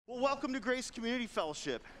welcome to Grace Community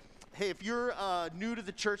Fellowship. Hey, if you're new to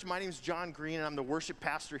the church, my name is John Green, and I'm the worship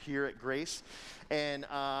pastor here at Grace. And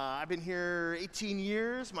I've been here 18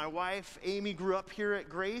 years. My wife, Amy, grew up here at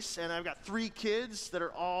Grace, and I've got 3 kids that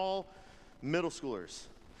are all middle schoolers.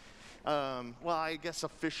 Well, I guess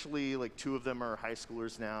officially, 2 of them are high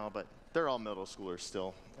schoolers now, but they're all middle schoolers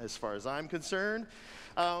still, as far as I'm concerned.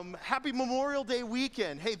 Happy Memorial Day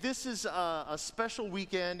weekend. Hey, this is a special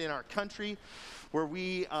weekend in our country where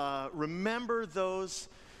we remember those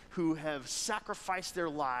who have sacrificed their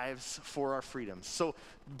lives for our freedoms. So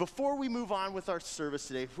before we move on with our service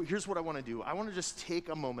today, here's what I want to do. I want to just take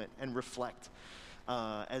a moment and reflect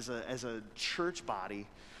as a church body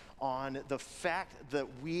on the fact that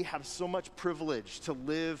we have so much privilege to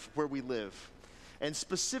live where we live. And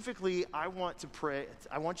specifically, I want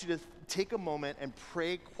you to take a moment and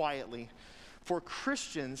pray quietly for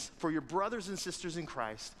Christians, for your brothers and sisters in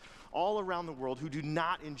Christ all around the world who do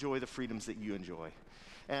not enjoy the freedoms that you enjoy.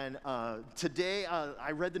 And today,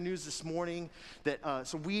 I read the news this morning that,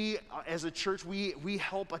 so we, as a church, we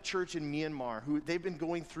help a church in Myanmar who they've been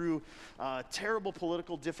going through terrible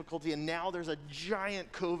political difficulty, and now there's a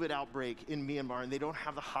giant COVID outbreak in Myanmar, and they don't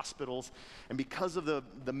have the hospitals, and because of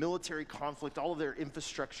the military conflict, all of their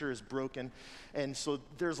infrastructure is broken, and so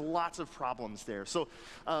there's lots of problems there. So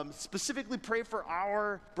specifically pray for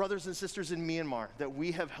our brothers and sisters in Myanmar that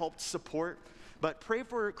we have helped support, but pray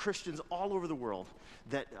for Christians all over the world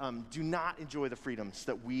that do not enjoy the freedoms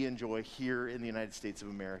that we enjoy here in the United States of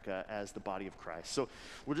America as the body of Christ. So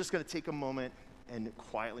we're just going to take a moment and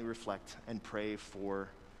quietly reflect and pray for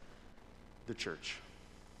the church.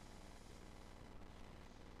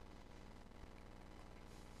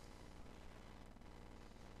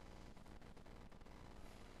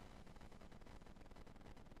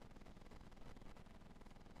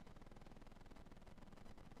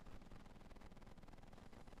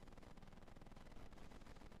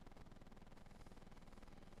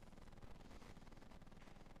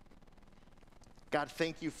 God,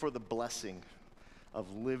 thank you for the blessing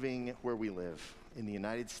of living where we live in the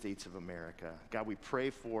United States of America. God, we pray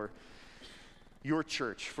for your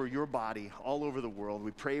church, for your body all over the world.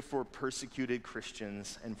 We pray for persecuted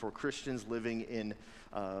Christians and for Christians living in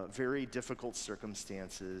very difficult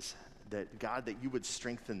circumstances, that God, that you would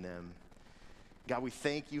strengthen them. God, we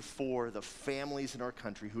thank you for the families in our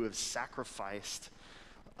country who have sacrificed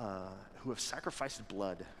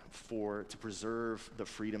blood to preserve the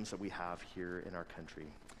freedoms that we have here in our country.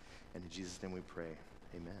 And in Jesus' name we pray,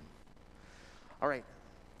 amen. All right,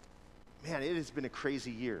 man, it has been a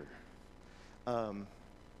crazy year.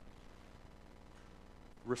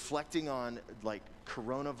 Reflecting on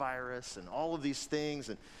coronavirus and all of these things,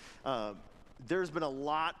 and there's been a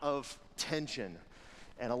lot of tension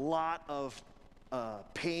and a lot of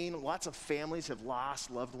pain. Lots of families have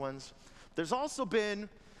lost loved ones. There's also been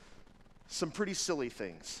some pretty silly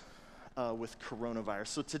things with coronavirus.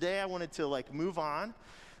 So today I wanted to move on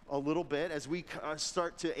a little bit as we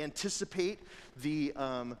start to anticipate the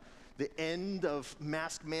end of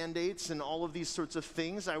mask mandates and all of these sorts of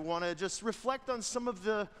things. I want to just reflect on some of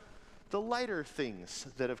the lighter things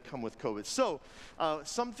that have come with COVID. So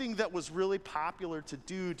something that was really popular to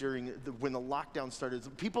do when the lockdown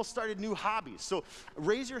started, people started new hobbies. So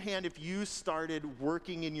raise your hand if you started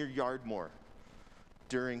working in your yard more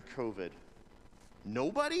during COVID.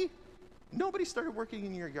 Nobody? Nobody started working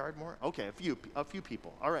in your yard more? Okay, a few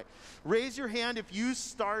people. All right. Raise your hand if you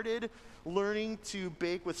started learning to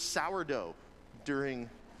bake with sourdough during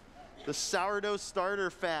the sourdough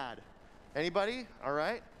starter fad. Anybody? All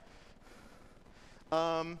right.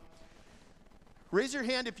 Raise your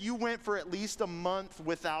hand if you went for at least a month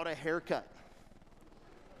without a haircut.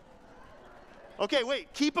 Okay,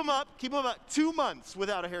 wait, keep them up. 2 months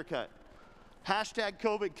without a haircut. Hashtag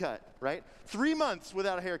COVID cut, right? 3 months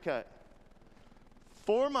without a haircut.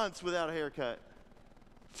 4 months without a haircut.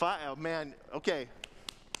 5, oh man, okay.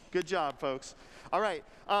 Good job, folks. All right,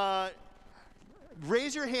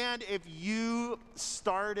 raise your hand if you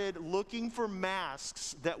started looking for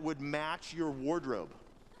masks that would match your wardrobe.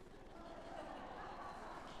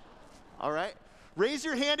 All right, raise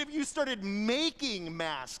your hand if you started making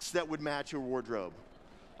masks that would match your wardrobe.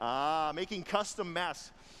 Making custom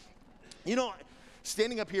masks. You know,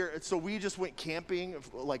 standing up here, so we just went camping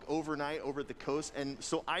overnight over at the coast, and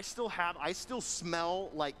so I still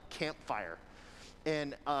smell like campfire.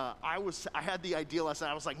 And I had the idea last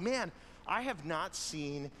night. I was like, man, I have not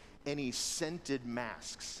seen any scented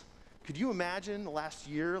masks. Could you imagine last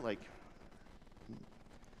year,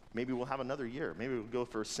 maybe we'll have another year. Maybe we'll go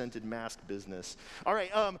for a scented mask business. All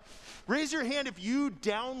right, raise your hand if you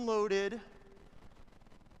downloaded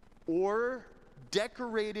or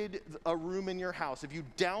decorated a room in your house, if you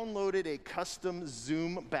downloaded a custom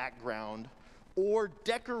Zoom background or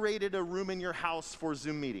decorated a room in your house for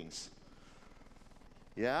Zoom meetings?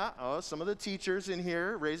 Yeah, oh, some of the teachers in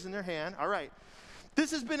here raising their hand. All right.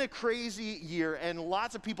 This has been a crazy year, and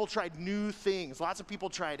lots of people tried new things. Lots of people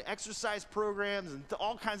tried exercise programs and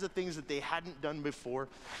all kinds of things that they hadn't done before.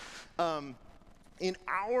 In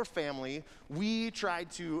our family, we tried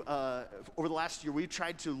to, over the last year, we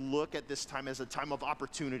tried to look at this time as a time of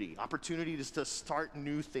opportunity to start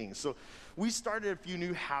new things. So we started a few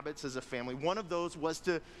new habits as a family. One of those was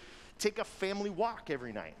to take a family walk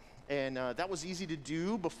every night. And that was easy to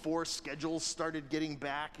do before schedules started getting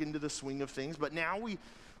back into the swing of things. But now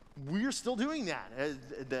we're still doing that.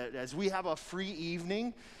 As we have a free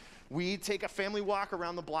evening, we take a family walk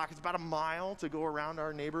around the block. It's about a mile to go around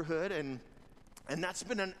our neighborhood. And that's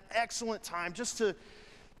been an excellent time just to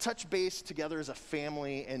touch base together as a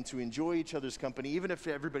family and to enjoy each other's company, even if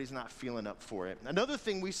everybody's not feeling up for it. Another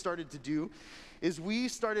thing we started to do is we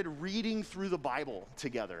started reading through the Bible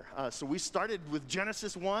together. So we started with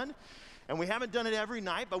Genesis 1, and we haven't done it every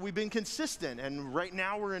night, but we've been consistent. And right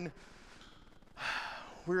now we're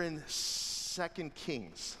in 2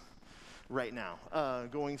 Kings right now,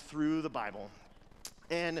 going through the Bible.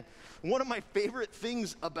 And one of my favorite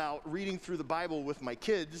things about reading through the Bible with my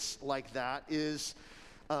kids like that is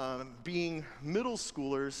being middle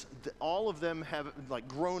schoolers. All of them have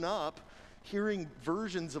grown up hearing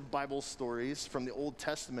versions of Bible stories from the Old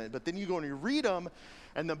Testament, but then you go and you read them,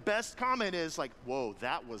 and the best comment is like, whoa,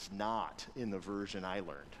 that was not in the version I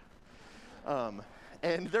learned.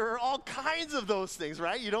 And there are all kinds of those things,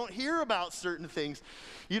 right? You don't hear about certain things.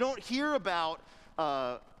 You don't hear about,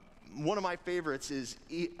 one of my favorites is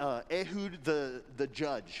Ehud the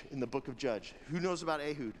judge in the book of Judge. Who knows about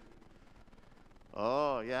Ehud?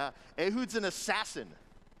 Oh, yeah. Ehud's an assassin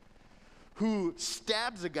who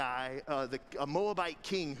stabs a guy, a Moabite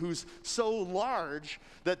king, who's so large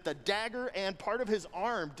that the dagger and part of his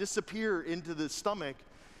arm disappear into the stomach,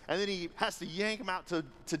 and then he has to yank him out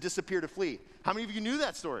to disappear, to flee. How many of you knew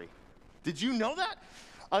that story? Did you know that?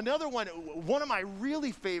 Another one of my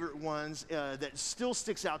really favorite ones that still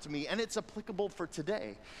sticks out to me, and it's applicable for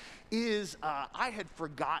today, is I had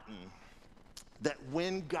forgotten that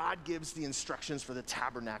when God gives the instructions for the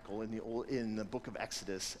tabernacle in the book of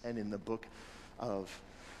Exodus and in the book of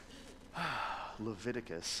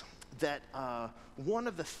Leviticus, that one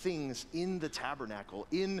of the things in the tabernacle,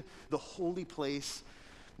 in the holy place,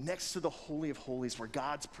 next to the Holy of Holies where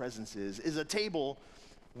God's presence is a table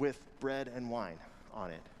with bread and wine on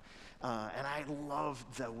it. And I love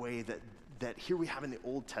the way that here we have in the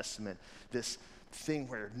Old Testament this thing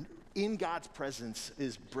where in God's presence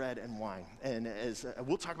is bread and wine. And as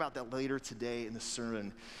we'll talk about that later today in the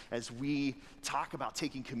sermon as we talk about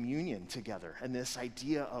taking communion together and this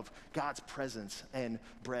idea of God's presence and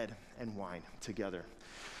bread and wine together.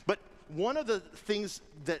 But one of the things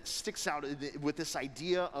that sticks out with this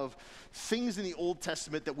idea of things in the Old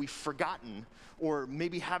Testament that we've forgotten or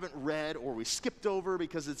maybe haven't read or we skipped over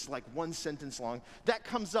because it's like one sentence long, that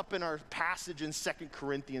comes up in our passage in 2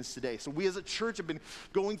 Corinthians today. So we as a church have been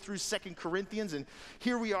going through 2 Corinthians, and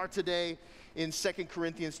here we are today in 2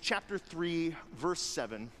 Corinthians chapter 3, verse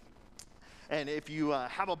 7. And if you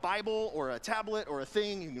have a Bible or a tablet or a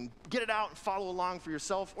thing, you can get it out and follow along for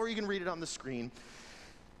yourself, or you can read it on the screen.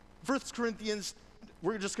 1 Corinthians,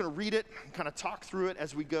 we're just going to read it, kind of talk through it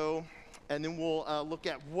as we go, and then we'll look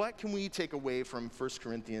at what can we take away from 1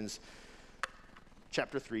 Corinthians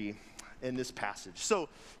chapter 3 in this passage. So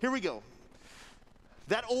here we go.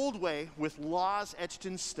 That old way with laws etched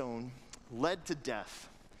in stone led to death,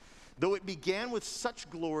 though it began with such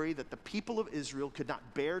glory that the people of Israel could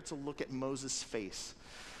not bear to look at Moses' face.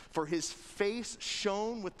 For his face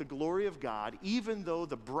shone with the glory of God, even though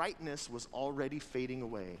the brightness was already fading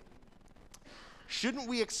away. Shouldn't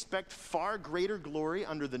we expect far greater glory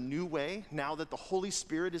under the new way, now that the Holy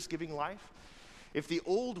Spirit is giving life? If the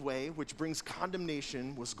old way, which brings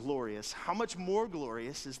condemnation, was glorious, how much more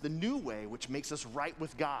glorious is the new way, which makes us right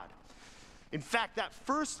with God? In fact, that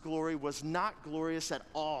first glory was not glorious at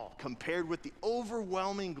all compared with the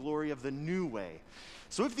overwhelming glory of the new way.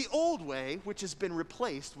 So if the old way, which has been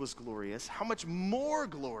replaced, was glorious, how much more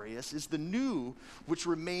glorious is the new, which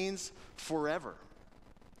remains forever?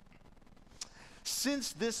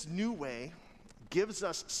 Since this new way gives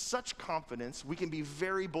us such confidence, we can be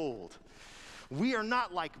very bold. We are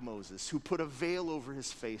not like Moses, who put a veil over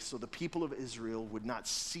his face so the people of Israel would not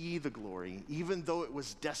see the glory, even though it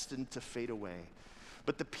was destined to fade away.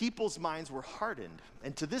 But the people's minds were hardened.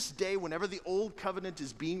 And to this day, whenever the old covenant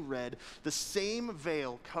is being read, the same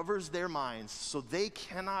veil covers their minds so they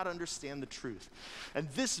cannot understand the truth. And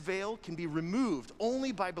this veil can be removed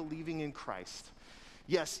only by believing in Christ.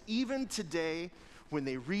 Yes, even today, when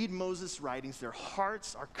they read Moses' writings, their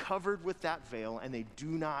hearts are covered with that veil and they do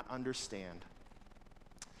not understand.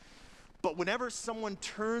 But whenever someone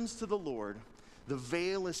turns to the Lord, the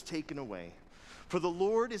veil is taken away. For the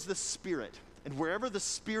Lord is the Spirit, and wherever the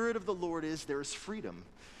Spirit of the Lord is, there is freedom.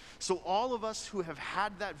 So all of us who have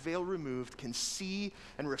had that veil removed can see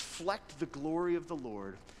and reflect the glory of the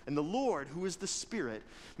Lord. And the Lord, who is the Spirit,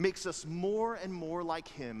 makes us more and more like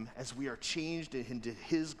him as we are changed into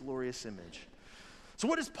his glorious image. So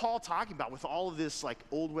what is Paul talking about with all of this, like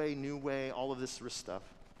old way, new way, all of this sort of stuff?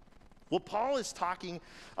 Well, Paul is talking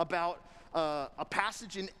about a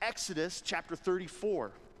passage in Exodus chapter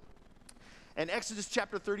 34. And Exodus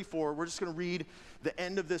chapter 34, we're just going to read the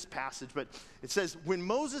end of this passage, but it says, when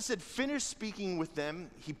Moses had finished speaking with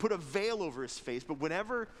them, he put a veil over his face, but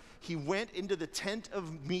whenever he went into the tent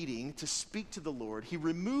of meeting to speak to the Lord, he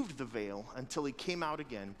removed the veil until he came out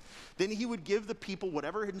again. Then he would give the people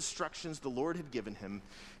whatever instructions the Lord had given him,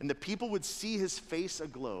 and the people would see his face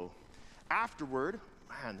aglow. Afterward,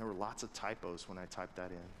 man, there were lots of typos when I typed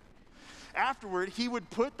that in. Afterward, he would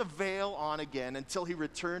put the veil on again until he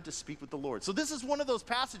returned to speak with the Lord. So this is one of those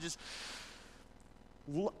passages.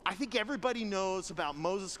 I think everybody knows about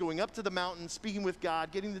Moses going up to the mountain, speaking with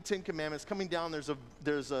God, getting the Ten Commandments, coming down.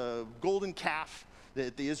 There's a golden calf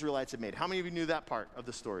that the Israelites had made. How many of you knew that part of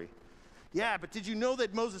the story? Yeah, but did you know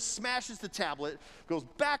that Moses smashes the tablet, goes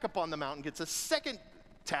back up on the mountain, gets a second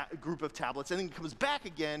group of tablets, and then comes back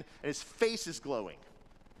again, and his face is glowing?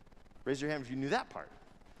 Raise your hand if you knew that part.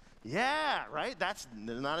 Yeah, right? There's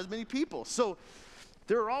not as many people. So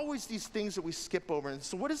there are always these things that we skip over. And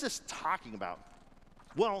so what is this talking about?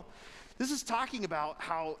 Well, this is talking about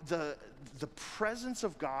how the presence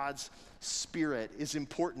of God's Spirit is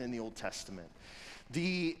important in the Old Testament.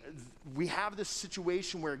 We have this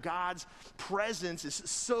situation where God's presence is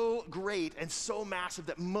so great and so massive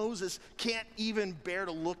that Moses can't even bear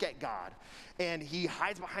to look at God. And he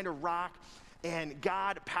hides behind a rock, and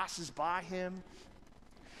God passes by him.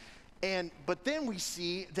 But then we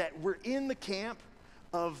see that we're in the camp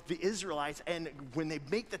of the Israelites, and when they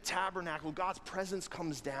make the tabernacle, God's presence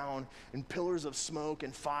comes down in pillars of smoke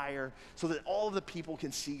and fire so that all of the people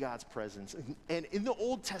can see God's presence. And in the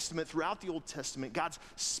Old Testament, throughout the Old Testament, God's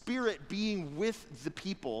Spirit being with the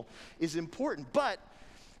people is important. But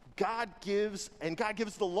God gives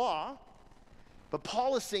the law, but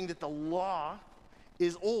Paul is saying that the law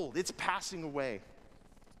is old. It's passing away.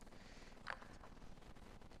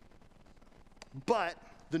 But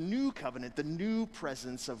the new covenant, the new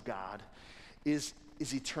presence of God is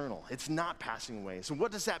eternal. It's not passing away. So what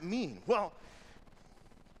does that mean? Well,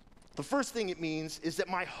 the first thing it means is that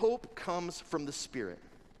my hope comes from the Spirit.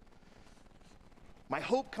 My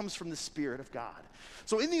hope comes from the Spirit of God.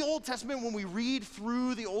 So in the Old Testament, when we read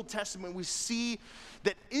through the Old Testament, we see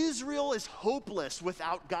that Israel is hopeless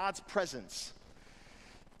without God's presence.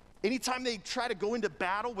 Anytime they try to go into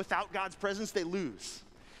battle without God's presence, they lose.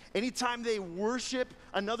 Anytime they worship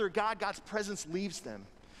another God, God's presence leaves them.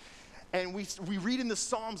 And we read in the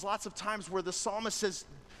Psalms lots of times where the psalmist says,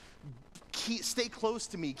 stay close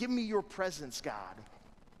to me, give me your presence, God.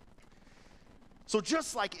 So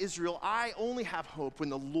just like Israel, I only have hope when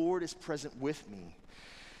the Lord is present with me.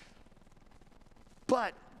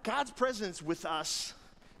 But God's presence with us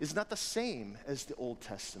is not the same as the Old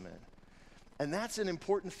Testament. And that's an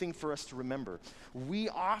important thing for us to remember. We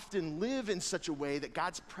often live in such a way that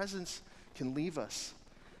God's presence can leave us,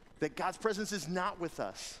 that God's presence is not with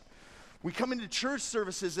us. We come into church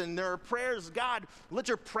services and there are prayers, God, let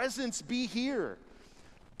your presence be here.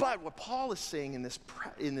 But what Paul is saying in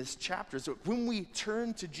this chapter is that when we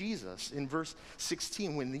turn to Jesus, in verse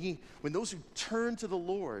 16, when those who turn to the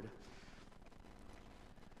Lord,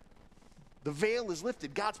 the veil is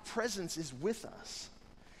lifted. God's presence is with us.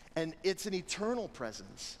 And it's an eternal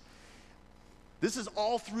presence. This is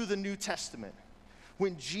all through the New Testament.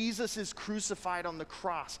 When Jesus is crucified on the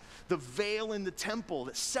cross, the veil in the temple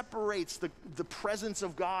that separates the presence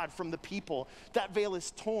of God from the people, that veil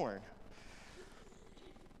is torn.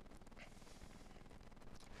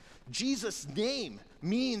 Jesus' name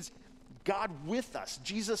means God with us.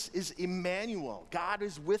 Jesus is Emmanuel. God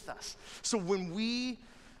is with us. So when we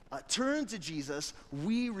turn to Jesus,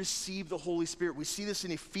 we receive the Holy Spirit. We see this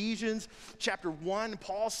in Ephesians chapter 1.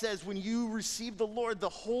 Paul says, when you receive the Lord, the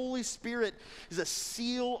Holy Spirit is a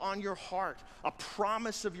seal on your heart, a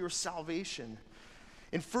promise of your salvation.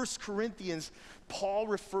 In 1 Corinthians, Paul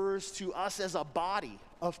refers to us as a body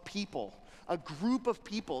of people, a group of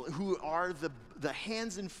people who are the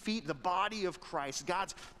hands and feet, the body of Christ.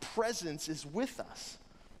 God's presence is with us.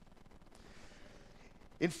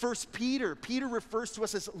 In 1 Peter, Peter refers to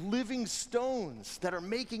us as living stones that are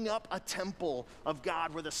making up a temple of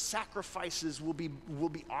God where the sacrifices will be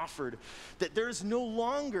offered. That there is no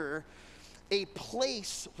longer a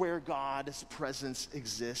place where God's presence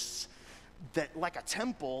exists, that like a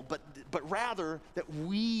temple, but rather that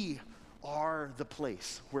we are the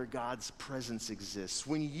place where God's presence exists.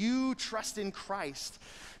 When you trust in Christ,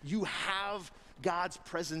 you have God's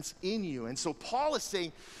presence in you. And so Paul is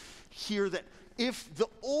saying here that if the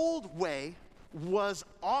old way was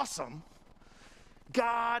awesome,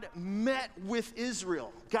 God met with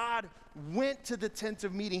Israel. God went to the tent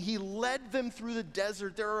of meeting. He led them through the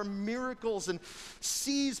desert. There are miracles and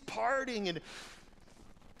seas parting and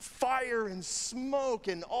fire and smoke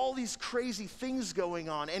and all these crazy things going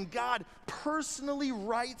on. And God personally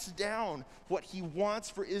writes down what he wants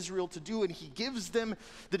for Israel to do, and he gives them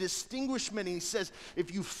the distinguishment. And he says,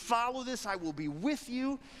 if you follow this, I will be with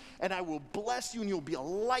you, and I will bless you, and you'll be a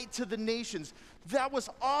light to the nations. That was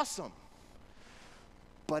awesome.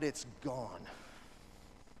 But it's gone.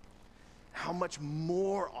 How much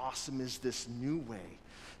more awesome is this new way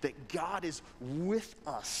that God is with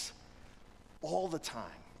us all the time,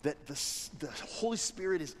 that the Holy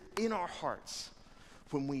Spirit is in our hearts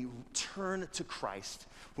when we turn to Christ,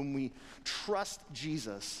 when we trust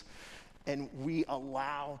Jesus, and we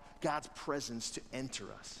allow God's presence to enter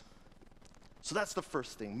us. So that's the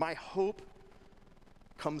first thing. My hope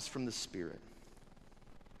comes from the Spirit.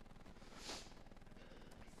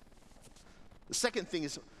 The second thing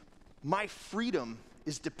is my freedom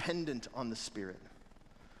is dependent on the Spirit.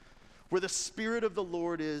 Where the Spirit of the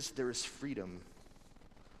Lord is, there is freedom.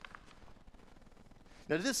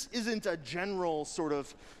 Now, this isn't a general sort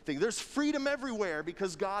of thing. There's freedom everywhere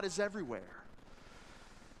because God is everywhere.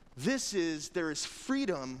 There is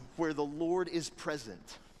freedom where the Lord is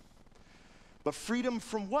present. But freedom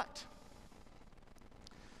from what?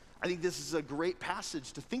 I think this is a great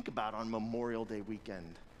passage to think about on Memorial Day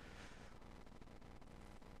weekend.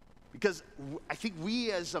 Because I think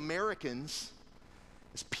we as Americans,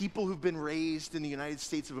 as people who've been raised in the United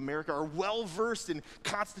States of America, are well versed in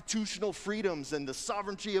constitutional freedoms and the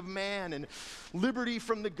sovereignty of man and liberty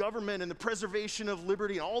from the government and the preservation of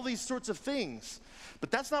liberty and all these sorts of things. But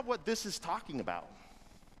that's not what this is talking about.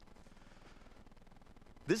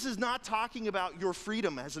 This is not talking about your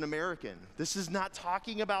freedom as an American. This is not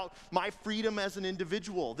talking about my freedom as an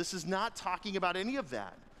individual. This is not talking about any of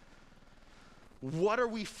that. What are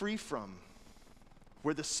we free from?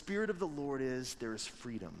 Where the Spirit of the Lord is, there is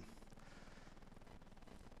freedom.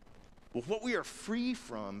 Well, what we are free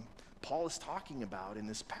from, Paul is talking about in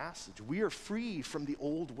this passage. We are free from the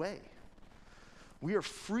old way. We are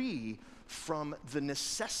free from the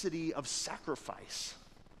necessity of sacrifice.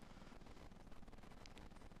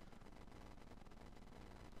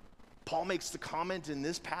 Paul makes the comment in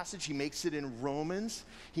this passage, he makes it in Romans,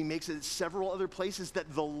 he makes it in several other places,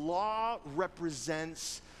 that the law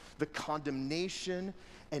represents the condemnation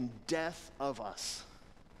and death of us.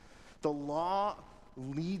 The law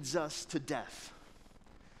leads us to death.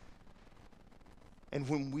 And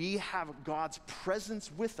when we have God's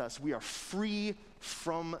presence with us, we are free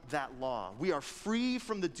from that law. We are free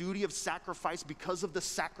from the duty of sacrifice because of the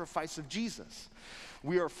sacrifice of Jesus.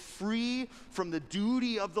 We are free from the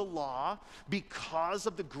duty of the law because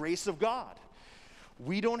of the grace of God.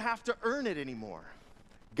 We don't have to earn it anymore.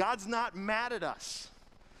 God's not mad at us.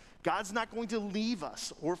 God's not going to leave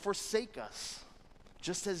us or forsake us,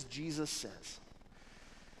 just as Jesus says.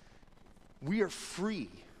 We are free.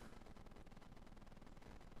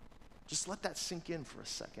 Just let that sink in for a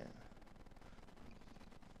second.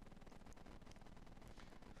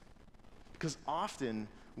 Because often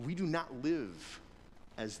we do not live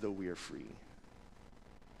as though we are free.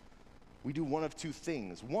 We do one of two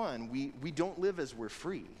things. One, we don't live as we're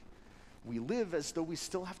free. We live as though we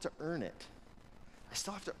still have to earn it. I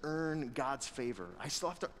still have to earn God's favor. I still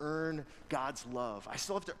have to earn God's love. I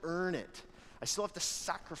still have to earn it. I still have to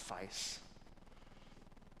sacrifice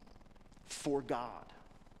for God.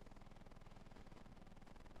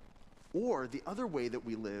 Or the other way that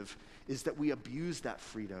we live is that we abuse that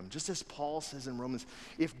freedom. Just as Paul says in Romans,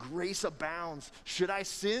 if grace abounds, should I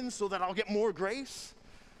sin so that I'll get more grace?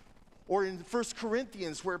 Or in 1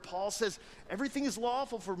 Corinthians where Paul says, everything is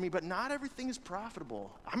lawful for me, but not everything is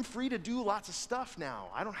profitable. I'm free to do lots of stuff now.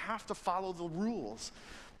 I don't have to follow the rules.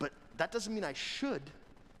 But that doesn't mean I should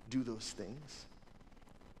do those things.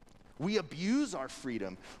 we abuse our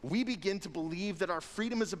freedom. We begin to believe that our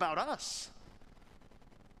freedom is about us.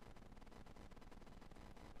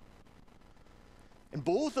 And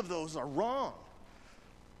both of those are wrong.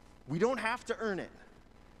 We don't have to earn it.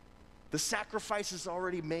 The sacrifice is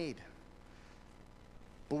already made.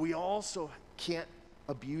 But we also can't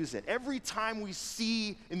abuse it. Every time we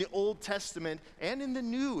see in the Old Testament and in the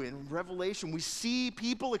New, in Revelation, we see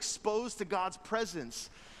people exposed to God's presence.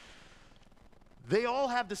 They all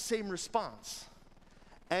have the same response.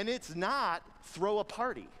 And it's not throw a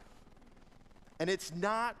party. And it's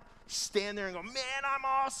not stand there and go, man, I'm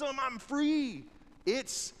awesome, I'm free.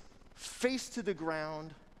 It's face to the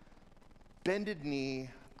ground, bended knee.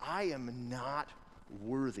 I am not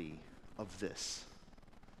worthy of this.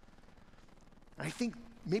 And I think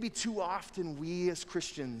maybe too often we as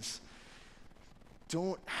Christians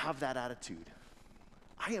don't have that attitude.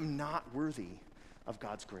 I am not worthy of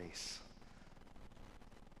God's grace.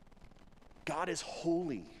 God is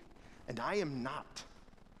holy, and I am not.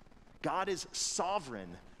 God is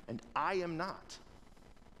sovereign, and I am not.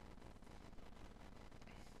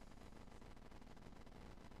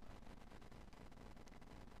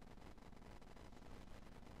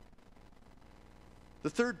 The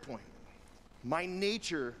third point, my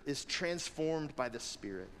nature is transformed by the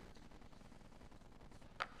Spirit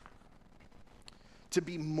to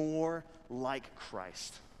be more like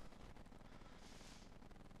Christ.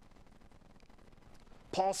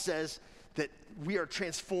 Paul says that we are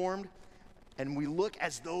transformed and we look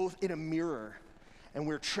as though in a mirror, and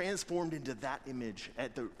we're transformed into that image,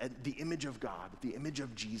 at the image of God, the image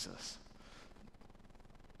of Jesus.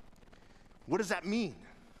 What does that mean?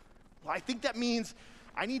 Well, I think that means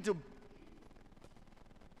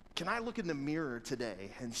can I look in the mirror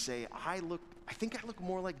today and say, I think I look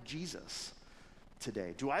more like Jesus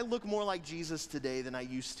today? Do I look more like Jesus today than I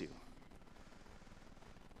used to?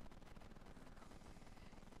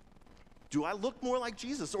 Do I look more like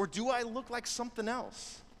Jesus, or do I look like something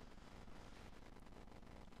else?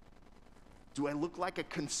 Do I look like a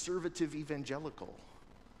conservative evangelical?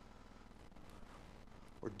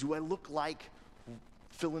 Or do I look like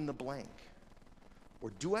fill in the blank?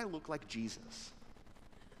 Or do I look like Jesus?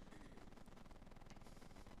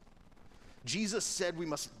 Jesus said we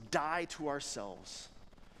must die to ourselves.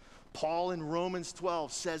 Paul in Romans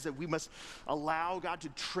 12 says that we must allow God to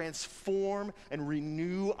transform and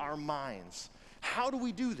renew our minds. How do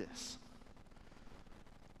we do this?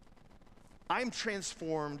 I'm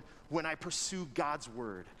transformed when I pursue God's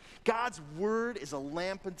word. God's word is a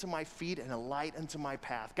lamp unto my feet and a light unto my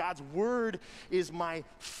path. God's word is my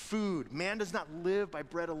food. Man does not live by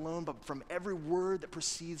bread alone, but from every word that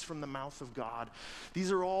proceeds from the mouth of God.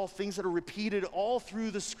 These are all things that are repeated all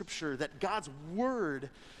through the scripture, that God's word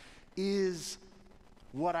is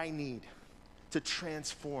what I need to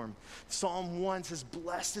transform. Psalm 1 says,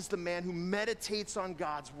 blessed is the man who meditates on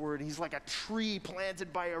God's word. He's like a tree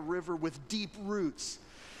planted by a river with deep roots.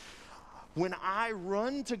 When I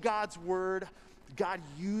run to God's word,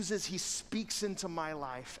 He speaks into my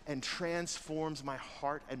life and transforms my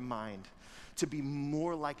heart and mind to be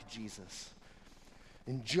more like Jesus.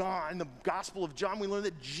 In the Gospel of John, we learn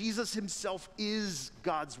that Jesus himself is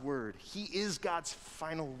God's word. He is God's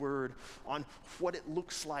final word on what it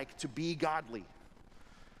looks like to be godly.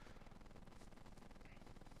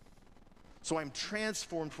 So I'm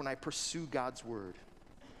transformed when I pursue God's word.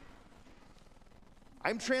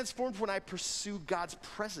 I'm transformed when I pursue God's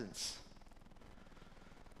presence.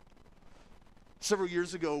 Several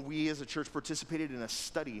years ago, we as a church participated in a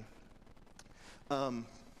study, a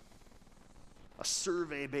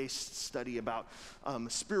survey-based study about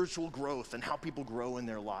spiritual growth and how people grow in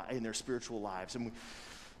their spiritual lives. And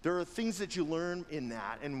there are things that you learn in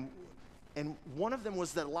that, and one of them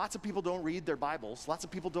was that lots of people don't read their Bibles. Lots of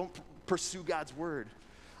people don't pursue God's word.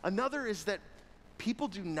 Another is that people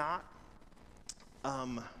do not.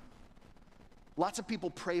 Lots of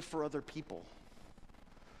people pray for other people,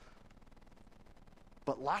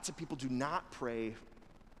 but lots of people do not pray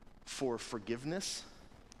for forgiveness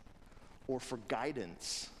or for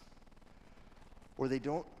guidance, or they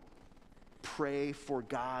don't pray for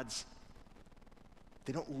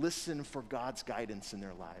they don't listen for God's guidance in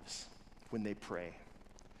their lives when they pray.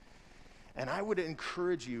 And I would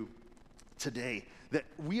encourage you today that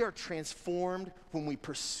we are transformed when we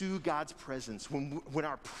pursue God's presence, when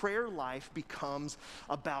our prayer life becomes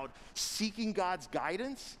about seeking God's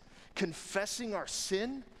guidance, confessing our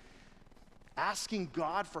sin, asking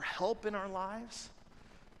God for help in our lives,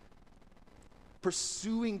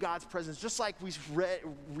 pursuing God's presence, just like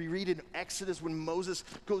we read in Exodus when Moses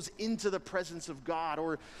goes into the presence of God,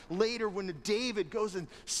 or later when David goes and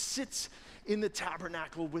sits in the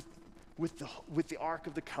tabernacle with with the Ark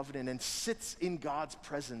of the Covenant and sits in God's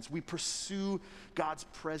presence. We pursue God's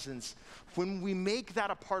presence. When we make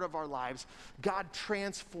that a part of our lives, God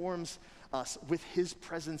transforms us with his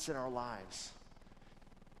presence in our lives.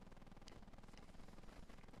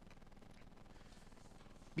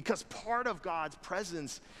 Because part of God's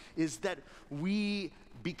presence is that we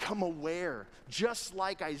become aware, just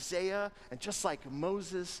like Isaiah and just like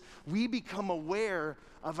Moses, we become aware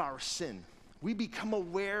of our sin. We become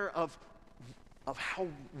aware of how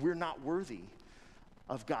we're not worthy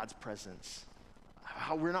of God's presence,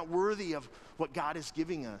 how we're not worthy of what God is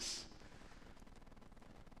giving us.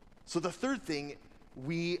 So the third thing,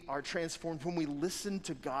 we are transformed when we listen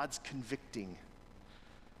to God's convicting.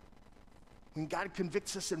 When God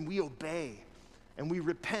convicts us and we obey and we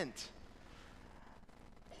repent,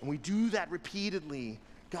 and we do that repeatedly,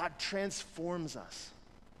 God transforms us.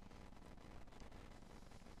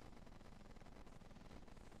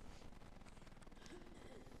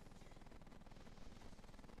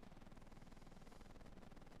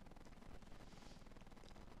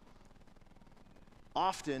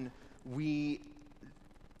 Often we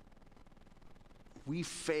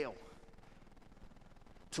fail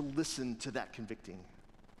to listen to that convicting.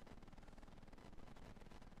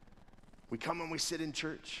 We come and we sit in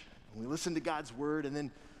church, and we listen to God's word, and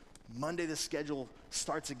then Monday the schedule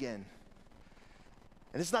starts again.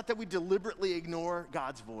 And it's not that we deliberately ignore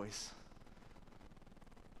God's voice,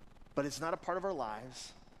 but it's not a part of our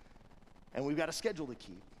lives, and we've got a schedule to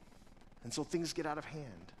keep. And so things get out of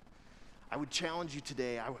hand. I would challenge you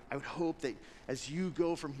today, I would hope that as you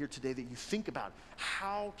go from here today, that you think about,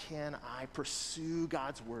 how can I pursue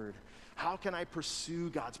God's word? How can I pursue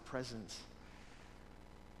God's presence?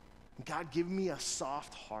 God, give me a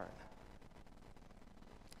soft heart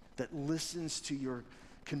that listens to your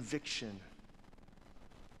conviction.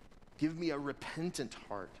 Give me a repentant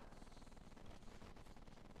heart.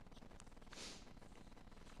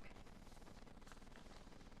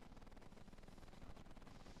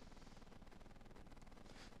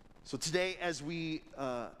 So today, as we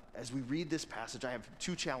read this passage, I have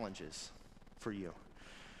two challenges for you.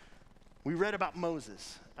 We read about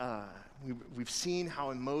Moses. We've seen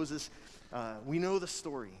how in Moses, we know the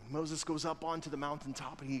story. Moses goes up onto the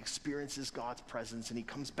mountaintop and he experiences God's presence, and he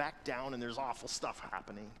comes back down and there's awful stuff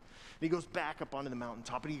happening. And he goes back up onto the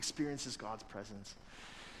mountaintop and he experiences God's presence.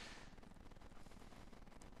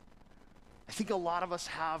 I think a lot of us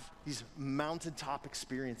have these mountaintop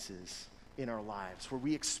experiences in our lives where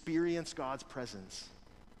we experience God's presence.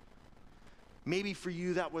 Maybe for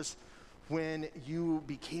you that was when you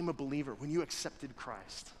became a believer, when you accepted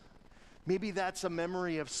Christ. Maybe that's a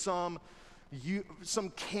memory of some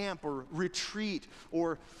camp or retreat,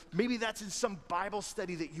 or maybe that's in some Bible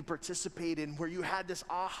study that you participate in where you had this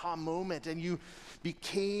aha moment and you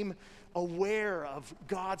became aware of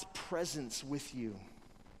God's presence with you.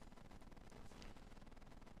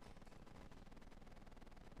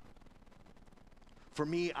 For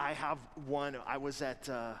me, I have one. I was at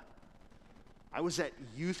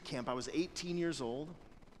youth camp. I was 18 years old,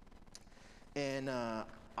 and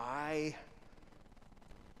I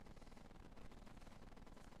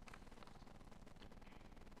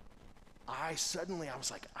was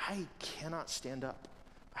like, I cannot stand up.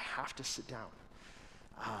 I have to sit down.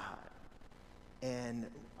 And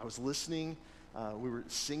I was listening. We were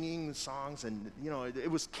singing the songs, and it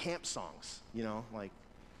was camp songs. Like,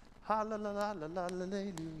 hallelujah,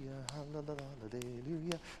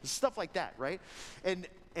 hallelujah, stuff like that, right? And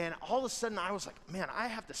all of a sudden I was like, man, I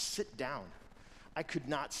have to sit down. I could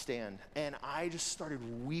not stand, and I just started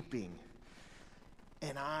weeping.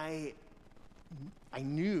 And I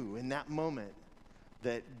knew in that moment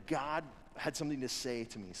that God had something to say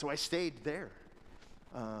to me. So I stayed there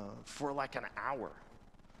for like an hour.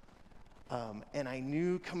 And I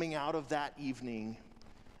knew coming out of that evening,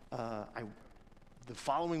 the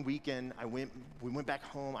following weekend, we went back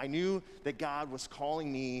home. I knew that God was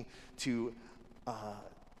calling me to a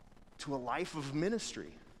life of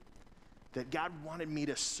ministry, that God wanted me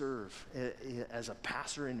to serve as a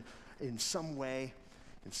pastor in some way,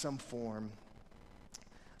 in some form.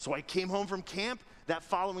 So I came home from camp. That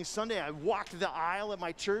following Sunday, I walked the aisle at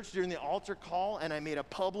my church during the altar call, and I made a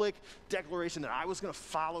public declaration that I was going to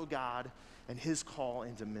follow God and his call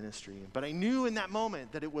into ministry. But I knew in that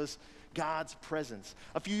moment that it was God's presence.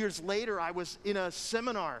 A few years later, I was in a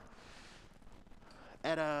seminar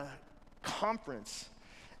at a conference,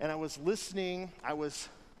 and I was listening. I was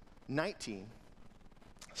 19,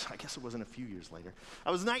 so I guess it wasn't a few years later.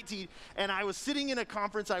 I was 19, and I was sitting in a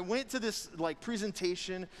conference. I went to this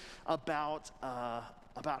presentation about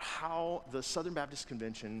about how the Southern Baptist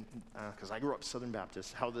Convention, because I grew up Southern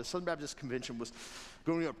Baptist, how the Southern Baptist Convention was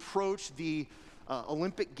going to approach the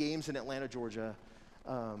Olympic Games in Atlanta, Georgia,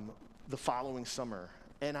 the following summer.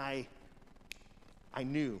 And I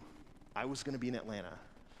knew I was going to be in Atlanta.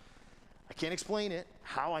 I can't explain it,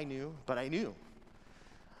 how I knew, but I knew.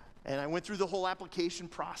 And I went through the whole application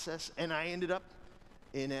process, and I ended up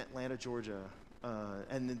in Atlanta, Georgia.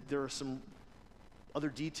 And there are some other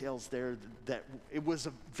details there that it was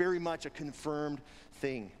very much a confirmed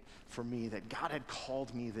thing for me, that God had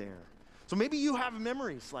called me there. So maybe you have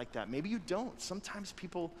memories like that. Maybe you don't. Sometimes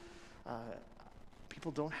people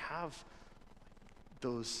don't have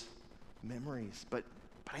those memories. But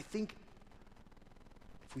I think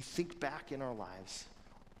if we think back in our lives,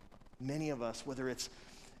 many of us, whether it's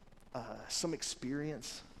some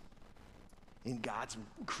experience in God's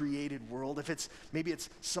created world, maybe it's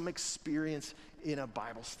some experience in a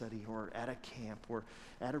Bible study or at a camp or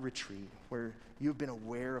at a retreat where you've been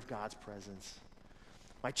aware of God's presence.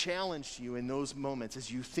 My challenge to you in those moments, as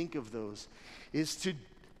you think of those, is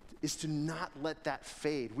to not let that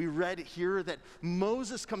fade. We read here that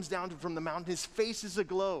Moses comes down from the mountain, his face is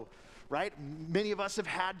aglow, right? Many of us have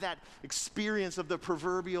had that experience of the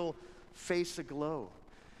proverbial face aglow.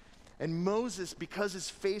 And Moses, because his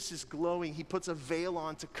face is glowing, he puts a veil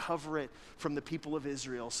on to cover it from the people of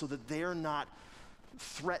Israel so that they're not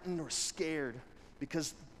threatened or scared.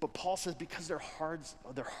 But Paul says, because their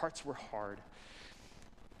hearts were hard.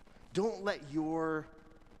 Don't let your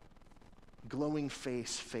glowing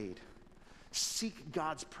face fade. Seek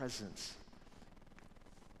God's presence.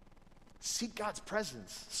 Seek God's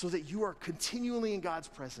presence so that you are continually in God's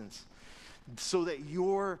presence, so that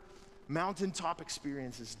your mountaintop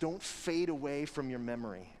experiences don't fade away from your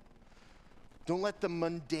memory. Don't let the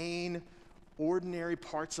mundane, ordinary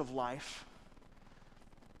parts of life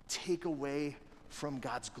take away from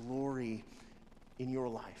God's glory in your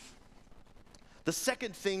life. The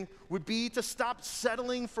second thing would be to stop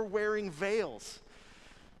settling for wearing veils.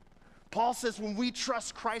 Paul says when we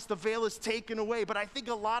trust Christ, the veil is taken away. But I think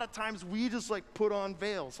a lot of times we just put on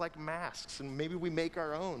veils, like masks, and maybe we make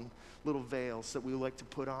our own little veils that we like to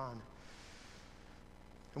put on.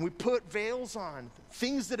 And we put veils on,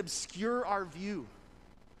 things that obscure our view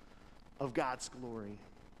of God's glory.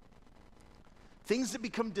 Things that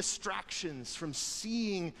become distractions from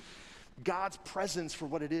seeing God's presence for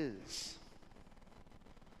what it is.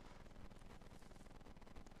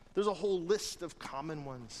 There's a whole list of common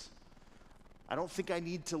ones. I don't think I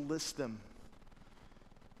need to list them.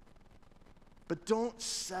 But don't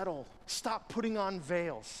settle. Stop putting on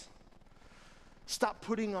veils. Stop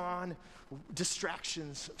putting on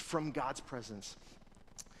distractions from God's presence.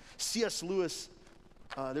 C.S. Lewis,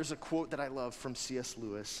 there's a quote that I love from C.S.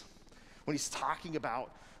 Lewis when he's talking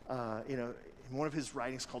about, in one of his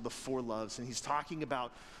writings called The Four Loves, and he's talking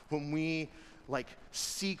about when we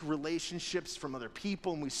seek relationships from other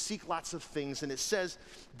people and we seek lots of things, and it says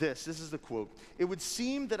this is the quote: "It would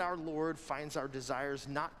seem that our Lord finds our desires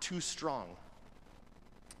not too strong,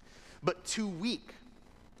 but too weak.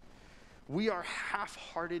 We are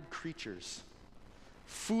half-hearted creatures,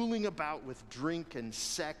 fooling about with drink and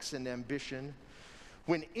sex and ambition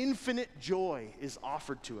when infinite joy is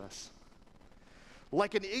offered to us.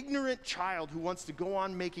 Like an ignorant child who wants to go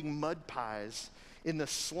on making mud pies in the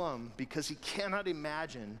slum because he cannot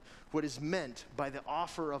imagine what is meant by the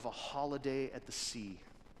offer of a holiday at the sea.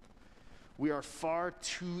 We are far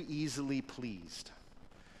too easily pleased."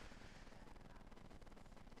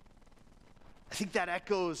 I think that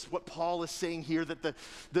echoes what Paul is saying here, that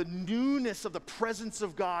the newness of the presence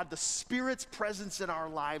of God, the Spirit's presence in our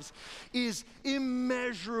lives, is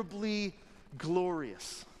immeasurably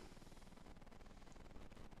glorious.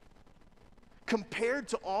 Compared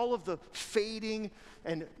to all of the fading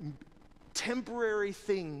and temporary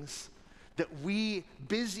things that we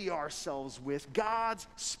busy ourselves with, God's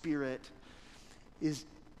Spirit is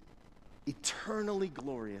eternally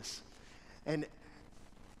glorious. And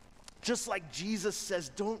just like Jesus says,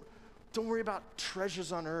 don't worry about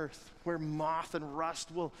treasures on earth where moth and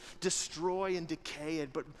rust will destroy and decay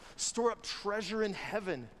it, but store up treasure in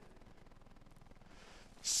heaven.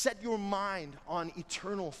 Set your mind on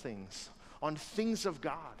eternal things, on things of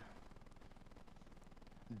God.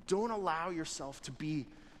 Don't allow yourself to be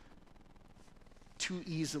too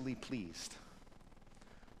easily pleased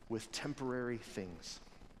with temporary things.